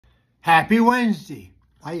Happy Wednesday.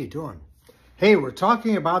 How you doing? Hey, we're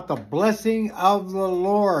talking about the blessing of the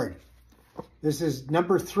Lord. This is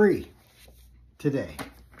number 3 today.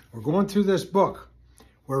 We're going through this book.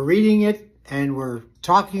 We're reading it and we're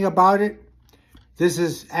talking about it. This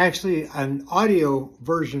is actually an audio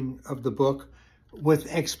version of the book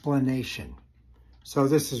with explanation. So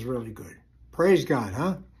this is really good. Praise God,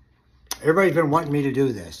 huh? Everybody's been wanting me to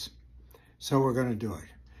do this. So we're going to do it.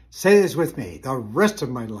 Say this with me. The rest of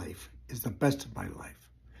my life is the best of my life.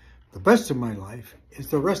 The best of my life is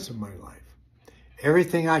the rest of my life.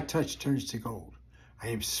 Everything I touch turns to gold. I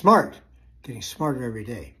am smart, getting smarter every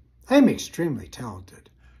day. I am extremely talented.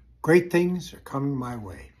 Great things are coming my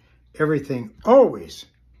way. Everything always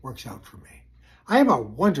works out for me. I am a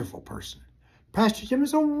wonderful person. Pastor Jim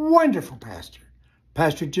is a wonderful pastor.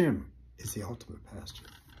 Pastor Jim is the ultimate pastor.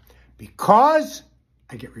 Because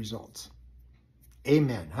I get results.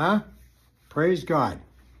 Amen, huh? Praise God.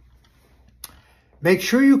 Make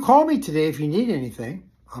sure you call me today if you need anything.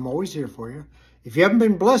 I'm always here for you. If you haven't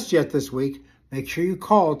been blessed yet this week, make sure you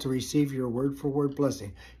call to receive your word-for-word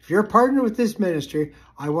blessing. If you're a partner with this ministry,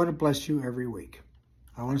 I want to bless you every week.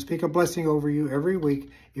 I want to speak a blessing over you every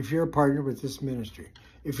week if you're a partner with this ministry.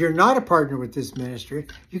 If you're not a partner with this ministry,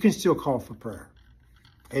 you can still call for prayer.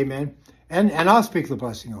 Amen. And I'll speak the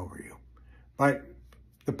blessing over you. But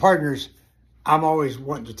the partners, I'm always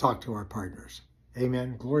wanting to talk to our partners.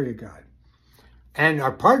 Amen. Glory to God. And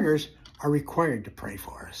our partners are required to pray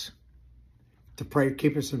for us. To pray,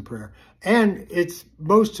 keep us in prayer. And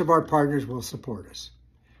most of our partners will support us.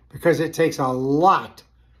 Because it takes a lot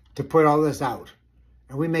to put all this out.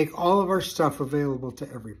 And we make all of our stuff available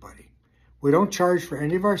to everybody. We don't charge for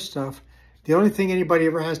any of our stuff. The only thing anybody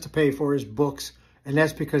ever has to pay for is books. And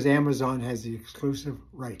that's because Amazon has the exclusive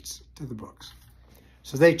rights to the books.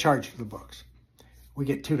 So they charge for the books. We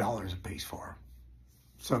get $2 a piece for them.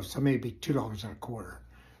 So maybe $2.25.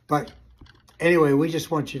 But anyway, we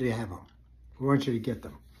just want you to have them. We want you to get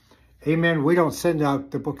them. Amen. We don't send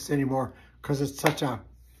out the books anymore because it's such a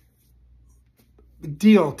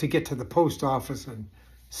deal to get to the post office and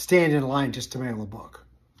stand in line just to mail a book.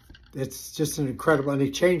 It's just an incredible, and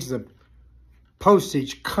they change the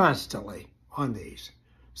postage constantly on these.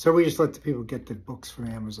 So we just let the people get the books from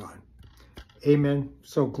Amazon. Amen.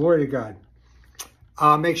 So glory to God.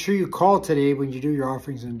 Make sure you call today when you do your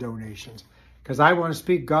offerings and donations, because I want to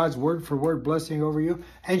speak God's word-for-word blessing over you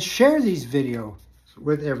and share these videos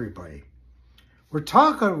with everybody.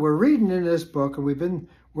 We're reading in this book, and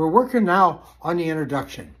we're working now on the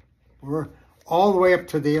introduction. We're all the way up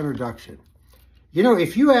to the introduction. You know,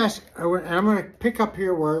 if you ask, and I'm going to pick up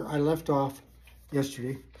here where I left off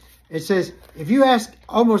yesterday. It says, if you ask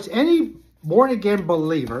almost any born-again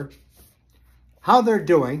believer how they're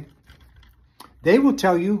doing, they will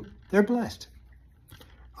tell you they're blessed.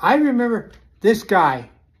 I remember this guy,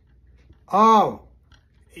 you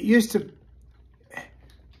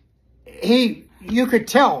could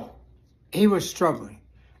tell he was struggling.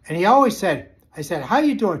 And he always said, I said, how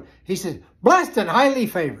you doing? He said, blessed and highly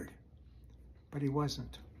favored. But he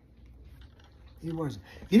wasn't. He wasn't.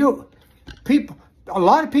 You know, a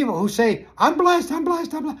lot of people who say, I'm blessed, I'm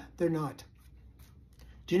blessed, I'm blessed. They're not.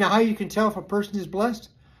 Do you know how you can tell if a person is blessed?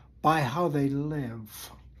 By how they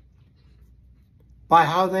live. By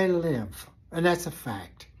how they live. And that's a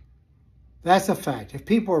fact. That's a fact. If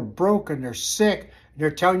people are broken, they're sick, and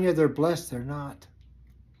they're telling you they're blessed, they're not.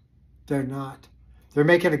 They're not. They're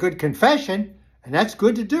making a good confession, and that's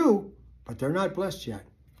good to do, but they're not blessed yet.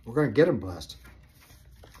 We're going to get them blessed.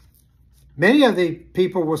 Many of the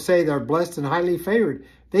people will say they're blessed and highly favored.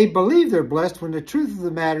 They believe they're blessed when the truth of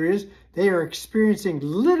the matter is they are experiencing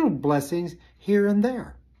little blessings here and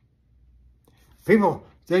there. People,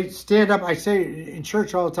 they stand up, I say in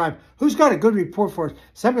church all the time, who's got a good report for us?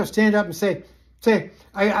 Somebody will stand up and say,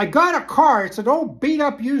 I got a car. It's an old beat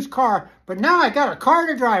up used car, but now I got a car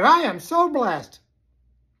to drive. I am so blessed.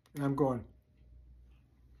 And I'm going,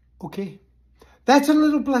 okay, that's a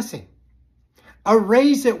little blessing. A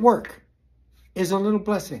raise at work is a little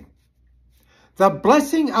blessing. The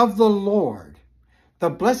blessing of the Lord, the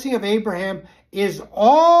blessing of Abraham, is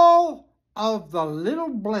all of the little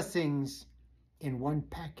blessings in one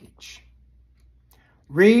package.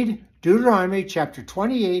 Read Deuteronomy chapter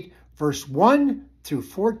 28, verse 1 through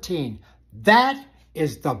 14. That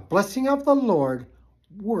is the blessing of the Lord,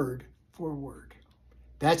 word for word.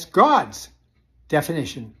 That's God's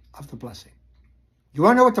definition of the blessing. You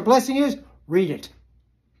want to know what the blessing is? Read it.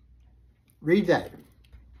 Read that.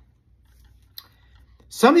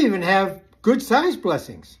 Some even have good-sized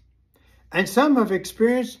blessings, and some have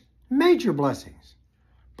experienced major blessings,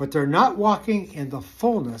 but they're not walking in the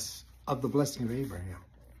fullness of the blessing of Abraham.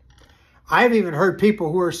 I've even heard people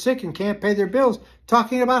who are sick and can't pay their bills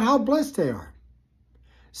talking about how blessed they are.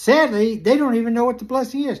 Sadly, they don't even know what the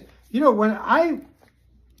blessing is. You know, when I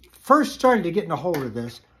first started to get in a hold of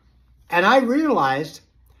this, and I realized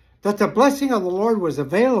that the blessing of the Lord was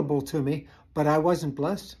available to me, but I wasn't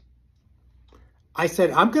blessed, I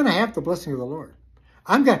said, I'm going to have the blessing of the Lord.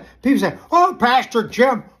 People say, oh, Pastor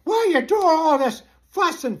Jim, why are you doing all this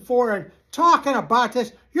fussing for and talking about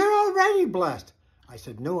this? You're already blessed. I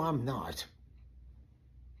said, no, I'm not.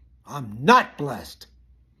 I'm not blessed.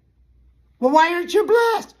 Well, why aren't you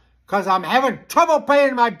blessed? Because I'm having trouble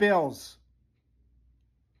paying my bills.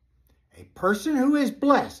 A person who is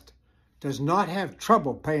blessed does not have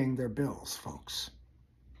trouble paying their bills, folks.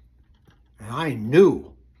 And I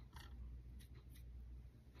knew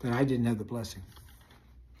that I didn't have the blessing.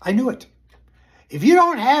 I knew it. If you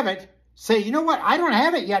don't have it, say, you know what? I don't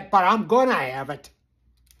have it yet, but I'm going to have it.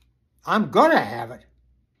 I'm going to have it.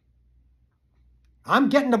 I'm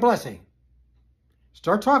getting the blessing.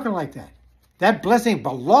 Start talking like that. That blessing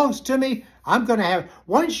belongs to me. I'm going to have it.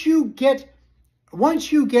 Once you get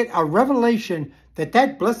a revelation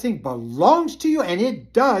that blessing belongs to you, and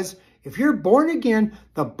it does, if you're born again,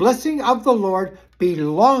 the blessing of the Lord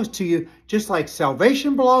belongs to you, just like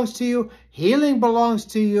salvation belongs to you, healing belongs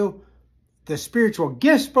to you, the spiritual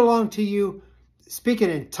gifts belong to you, speaking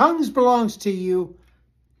in tongues belongs to you,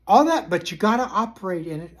 all that, but you got to operate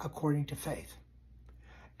in it according to faith.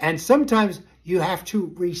 And sometimes you have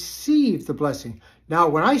to receive the blessing. Now,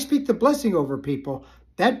 when I speak the blessing over people,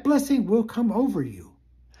 that blessing will come over you.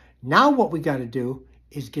 Now what we got to do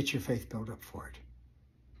is get your faith built up for it.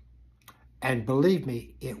 And believe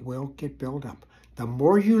me, it will get built up. The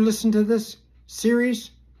more you listen to this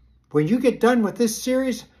series, when you get done with this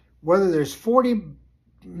series, whether there's 40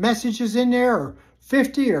 messages in there or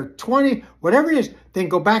 50 or 20, whatever it is, then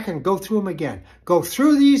go back and go through them again. Go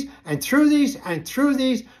through these and through these and through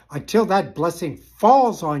these until that blessing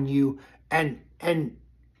falls on you and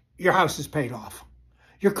your house is paid off.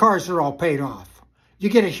 Your cars are all paid off. You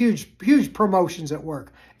get a huge promotions at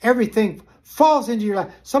work. Everything falls into your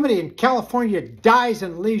life. Somebody in California dies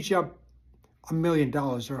and leaves you $1 million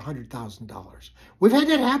or $100,000. We've had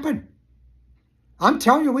that happen. I'm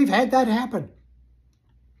telling you, we've had that happen.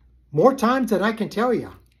 More times than I can tell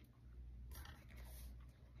you.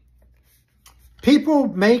 People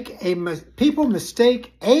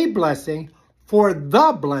mistake a blessing for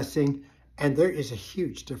the blessing, and there is a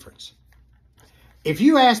huge difference. If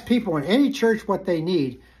you ask people in any church what they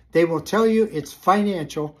need, they will tell you it's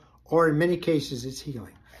financial, or in many cases, it's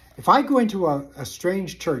healing. If I go into a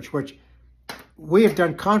strange church, which we have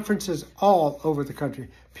done conferences all over the country,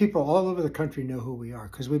 people all over the country know who we are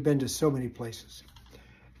because we've been to so many places.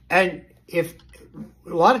 And if a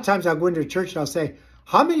lot of times I'll go into a church and I'll say,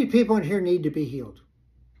 how many people in here need to be healed?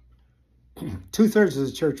 2/3 of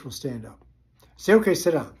the church will stand up. Say, okay,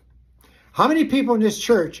 sit down. How many people in this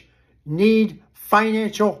church need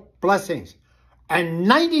financial blessings? And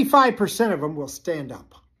 95% of them will stand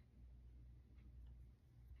up.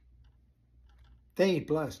 They ain't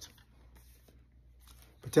blessed.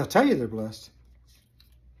 But they'll tell you they're blessed.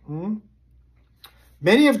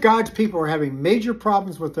 Many of God's people are having major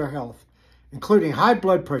problems with their health, including high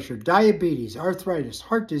blood pressure, diabetes, arthritis,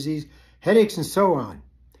 heart disease, headaches, and so on.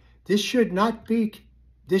 This should not be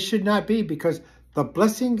because the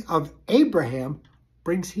blessing of Abraham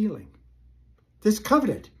brings healing. This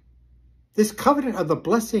covenant of the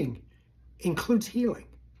blessing includes healing.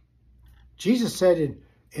 Jesus said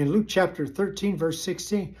in Luke chapter 13, verse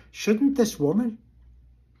 16, shouldn't this woman,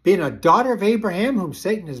 being a daughter of Abraham, whom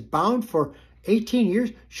Satan has bound for 18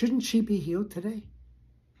 years, shouldn't she be healed today?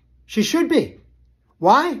 She should be.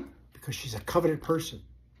 Why? Because she's a covenant person.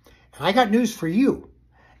 And I got news for you.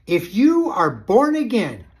 If you are born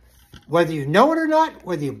again, whether you know it or not,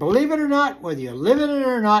 whether you believe it or not, whether you live in it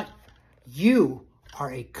or not, you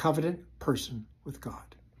are a covenant person with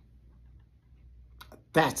God.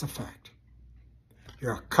 That's a fact.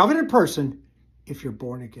 You're a covenant person if you're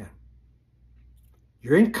born again.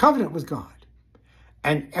 You're in covenant with God.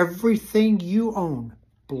 And everything you own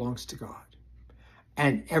belongs to God.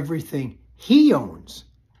 And everything He owns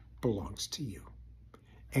belongs to you,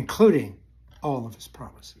 including all of His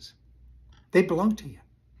promises. They belong to you.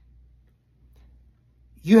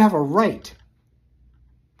 You have a right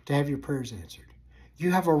to have your prayers answered. You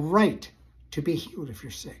have a right to be healed if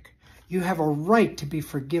you're sick. You have a right to be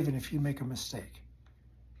forgiven if you make a mistake.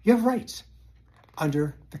 You have rights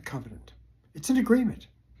under the covenant. It's an agreement.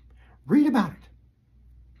 Read about it.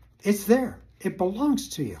 It's there. It belongs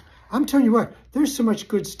to you. I'm telling you what, there's so much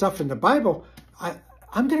good stuff in the Bible.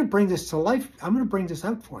 I'm going to bring this to life. I'm going to bring this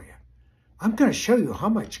out for you. I'm going to show you how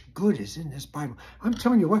much good is in this Bible. I'm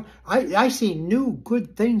telling you what, I see new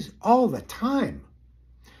good things all the time.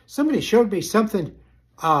 Somebody showed me something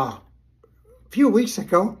a few weeks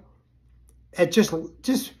ago. It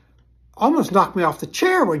just almost knocked me off the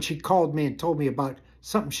chair when she called me and told me about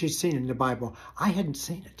something she'd seen in the Bible. I hadn't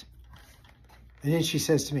seen it. And then she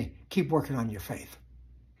says to me, keep working on your faith.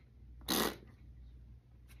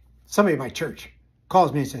 Somebody in my church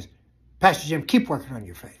calls me and says, Pastor Jim, keep working on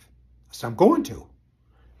your faith. So I'm going to.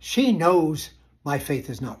 She knows my faith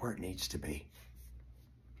is not where it needs to be.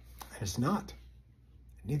 And it's not.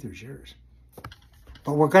 Neither is yours.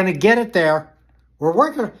 But we're going to get it there. We're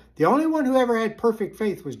working. The only one who ever had perfect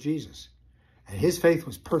faith was Jesus. And his faith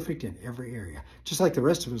was perfect in every area. Just like the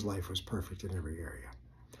rest of his life was perfect in every area.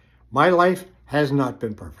 My life has not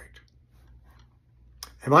been perfect.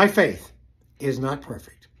 And my faith is not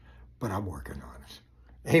perfect. But I'm working on it.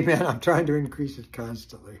 Amen. I'm trying to increase it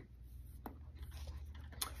constantly.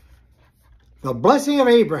 The blessing of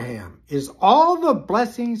Abraham is all the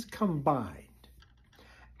blessings combined.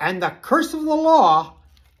 And the curse of the law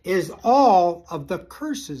is all of the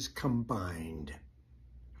curses combined.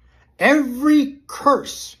 Every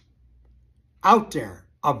curse out there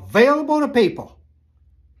available to people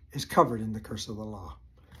is covered in the curse of the law.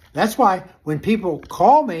 That's why when people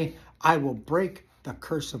call me, I will break the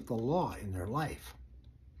curse of the law in their life.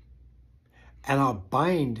 And I'll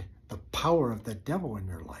bind the power of the devil in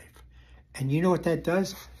their life. And you know what that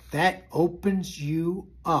does? That opens you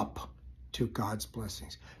up to God's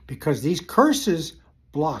blessings. Because these curses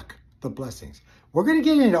block the blessings. We're going to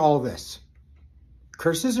get into all this.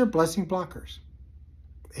 Curses are blessing blockers.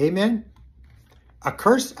 Amen? A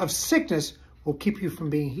curse of sickness will keep you from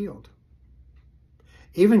being healed.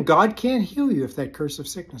 Even God can't heal you if that curse of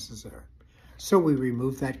sickness is there. So we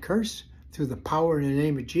remove that curse through the power in the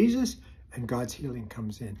name of Jesus, and God's healing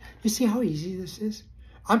comes in. You see how easy this is?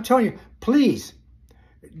 I'm telling you, please,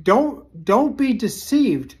 don't be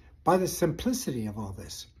deceived by the simplicity of all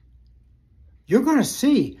this. You're going to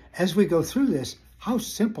see, as we go through this, how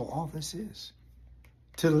simple all this is.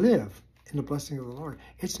 To live in the blessing of the Lord.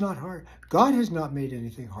 It's not hard. God has not made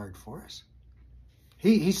anything hard for us.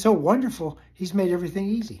 He's so wonderful, he's made everything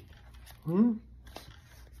easy.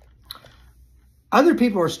 Other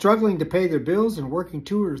people are struggling to pay their bills and working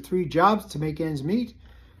 2 or 3 jobs to make ends meet.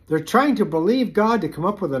 They're trying to believe God to come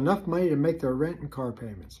up with enough money to make their rent and car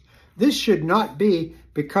payments. This should not be,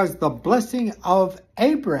 because the blessing of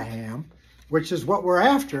Abraham, which is what we're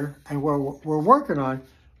after and we're working on,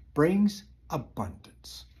 brings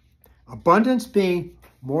abundance. Abundance being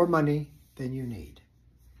more money than you need.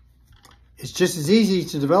 It's just as easy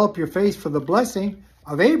to develop your faith for the blessing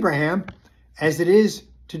of Abraham as it is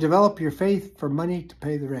to develop your faith for money to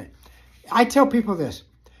pay the rent. I tell people this.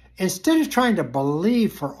 Instead of trying to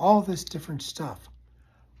believe for all this different stuff,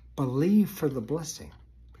 believe for the blessing.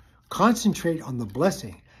 Concentrate on the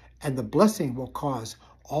blessing, and the blessing will cause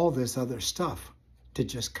all this other stuff to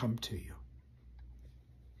just come to you.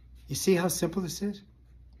 You see how simple this is?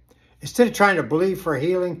 Instead of trying to believe for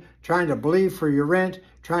healing, trying to believe for your rent,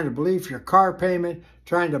 trying to believe for your car payment,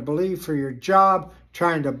 trying to believe for your job,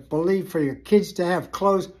 trying to believe for your kids to have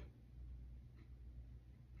clothes,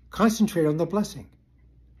 concentrate on the blessing.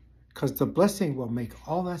 Because the blessing will make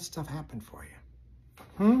all that stuff happen for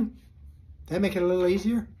you. That make it a little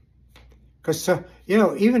easier? Because,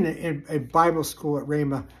 even in Bible school at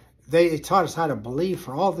Rhema, they taught us how to believe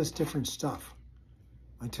for all this different stuff.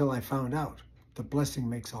 Until I found out the blessing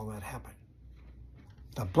makes all that happen.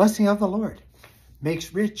 The blessing of the Lord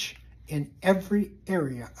makes rich in every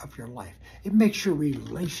area of your life. It makes your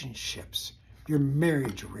relationships, your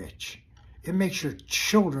marriage rich. It makes your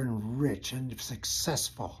children rich and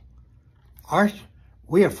successful.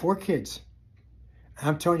 We have 4 kids. And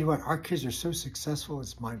I'm telling you what, our kids are so successful,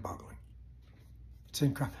 it's mind-boggling. It's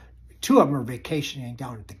incredible. 2 of them are vacationing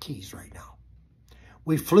down at the Keys right now.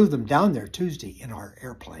 We flew them down there Tuesday in our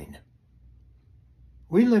airplane.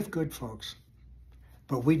 We live good, folks.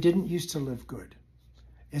 But we didn't used to live good.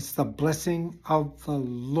 It's the blessing of the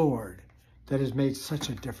Lord that has made such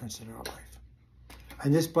a difference in our life.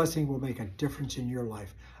 And this blessing will make a difference in your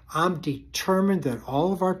life. I'm determined that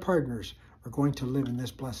all of our partners are going to live in this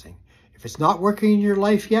blessing. If it's not working in your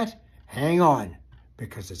life yet, hang on,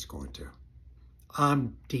 because it's going to.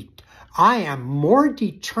 I am more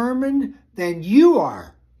determined than you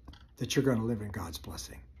are that you're going to live in God's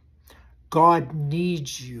blessing. God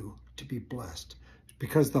needs you to be blessed,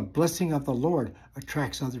 because the blessing of the Lord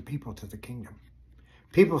attracts other people to the kingdom.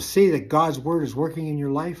 People see that God's word is working in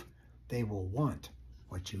your life, they will want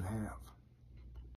what you have.